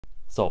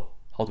So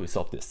how do we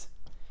solve this?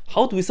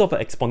 How do we solve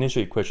an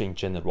exponential equation in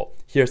general?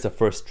 Here's the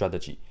first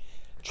strategy.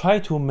 Try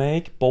to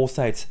make both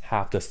sides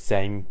have the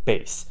same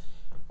base.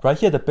 Right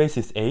here the base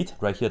is 8,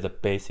 right here the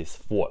base is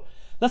 4.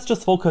 Let's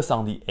just focus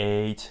on the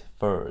 8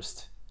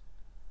 first.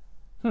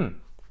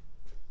 Can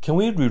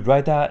we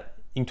rewrite that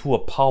into a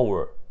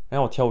power? And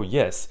I'll tell you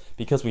yes,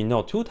 because we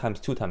know 2 times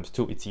 2 times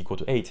 2 is equal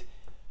to 8.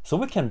 So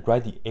we can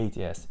write the 8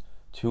 as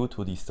 2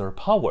 to the third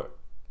power.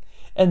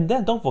 And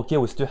then don't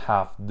forget we still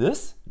have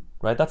this,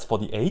 right? That's for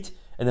the 8,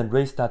 and then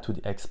raise that to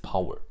the x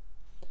power.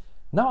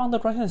 Now on the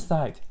right hand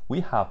side,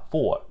 we have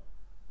 4.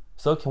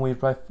 So can we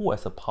write 4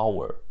 as a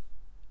power?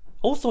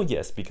 Also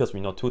yes, because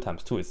we know 2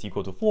 times 2 is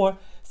equal to 4,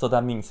 so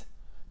that means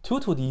 2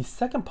 to the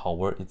second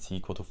power is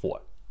equal to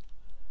 4.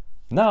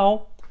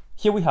 Now,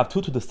 here we have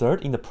 2 to the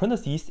third in the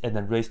parentheses and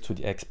then raised to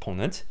the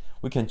exponent.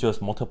 We can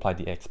just multiply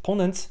the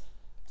exponents.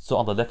 So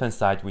on the left hand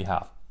side, we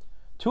have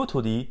 2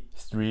 to the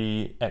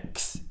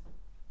 3x.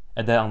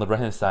 And then on the right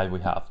hand side, we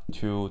have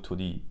 2 to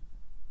the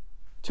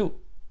 2.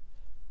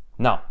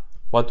 Now,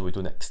 what do we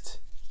do next?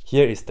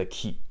 Here is the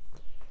key.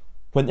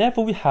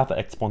 Whenever we have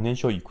an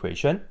exponential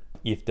equation,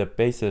 if the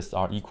bases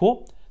are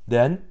equal,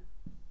 then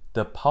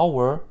the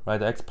power, right,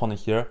 the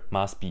exponent here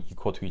must be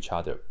equal to each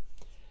other.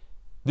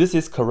 This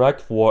is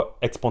correct for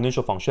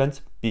exponential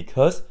functions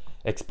because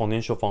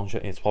exponential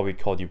function is what we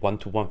call the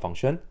one-to-one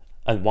function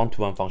and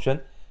one-to-one function,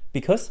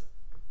 because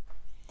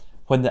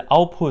when the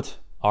output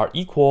are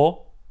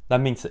equal,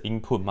 that means the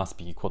input must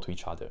be equal to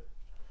each other.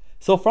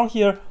 So from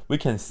here, we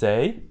can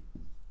say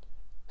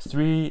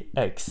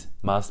 3x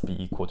must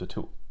be equal to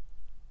 2.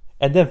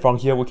 And then from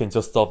here, we can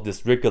just solve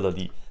this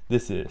regularly.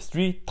 This is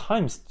 3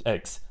 times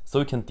x, so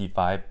we can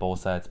divide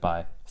both sides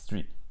by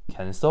 3.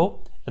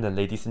 Cancel. And then,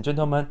 ladies and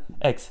gentlemen,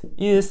 x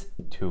is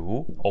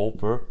 2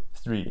 over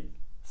 3.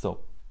 So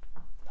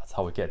that's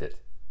how we get it.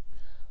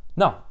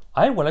 Now,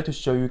 I would like to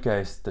show you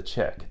guys the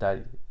check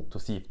to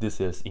see if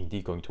this is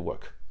indeed going to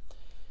work.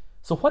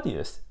 So what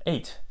is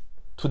 8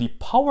 to the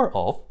power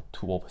of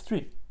 2 over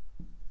 3?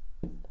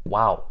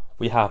 Wow,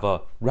 we have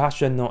a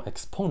rational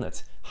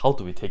exponent. How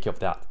do we take care of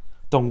that?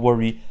 Don't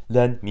worry,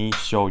 let me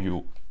show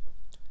you.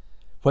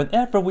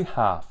 Whenever we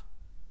have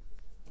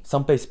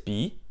some base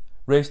b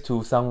raised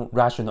to some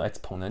rational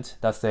exponent,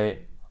 let's say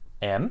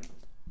m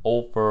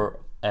over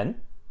n,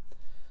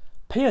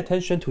 pay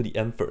attention to the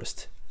n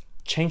first.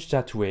 Change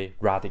that to a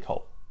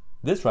radical.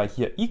 This right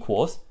here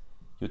equals,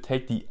 you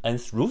take the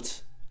nth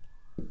root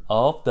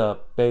of the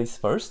base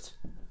first,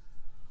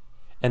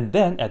 and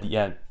then at the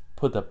end,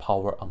 put the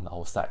power on the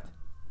outside.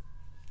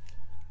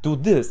 Do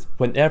this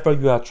whenever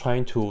you are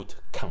trying to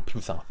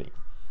compute something.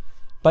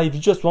 But if you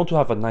just want to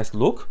have a nice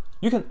look,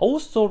 you can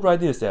also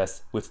write this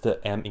as with the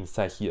m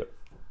inside here.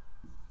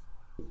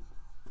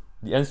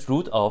 The nth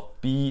root of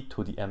b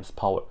to the m's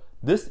power.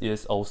 This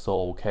is also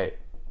okay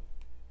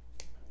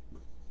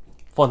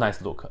for a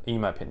nice look, in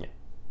my opinion.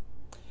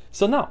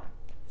 So now,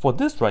 for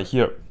this right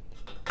here,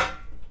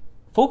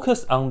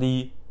 focus on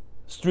the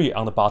 3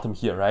 on the bottom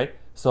here, right?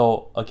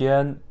 So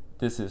again,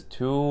 this is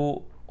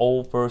 2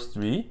 over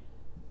 3.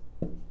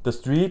 The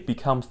 3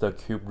 becomes the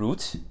cube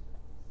root.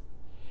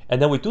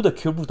 And then we do the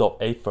cube root of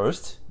a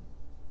first.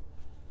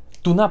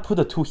 Do not put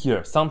the 2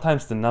 here.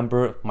 Sometimes the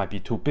number might be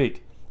too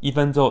big.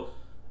 Even though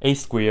a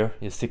squared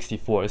is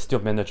 64, it's still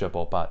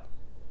manageable, but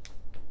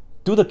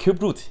do the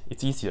cube root,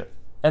 it's easier.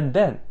 And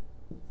then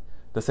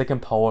the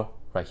second power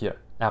right here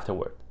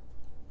afterward.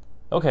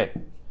 Okay,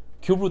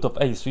 cube root of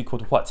a is equal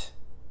to what?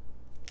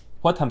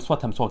 What times what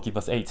times what give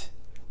us 8?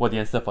 Well, the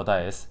answer for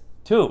that is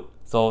 2.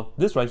 So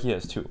this right here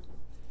is 2.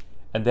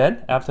 And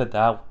then after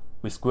that,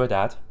 we square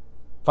that.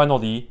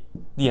 Finally,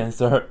 the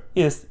answer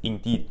is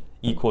indeed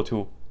equal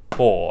to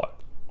 4.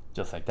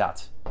 Just like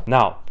that.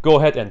 Now, go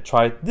ahead and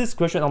try this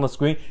question on the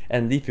screen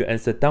and leave your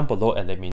answer down below and let me know.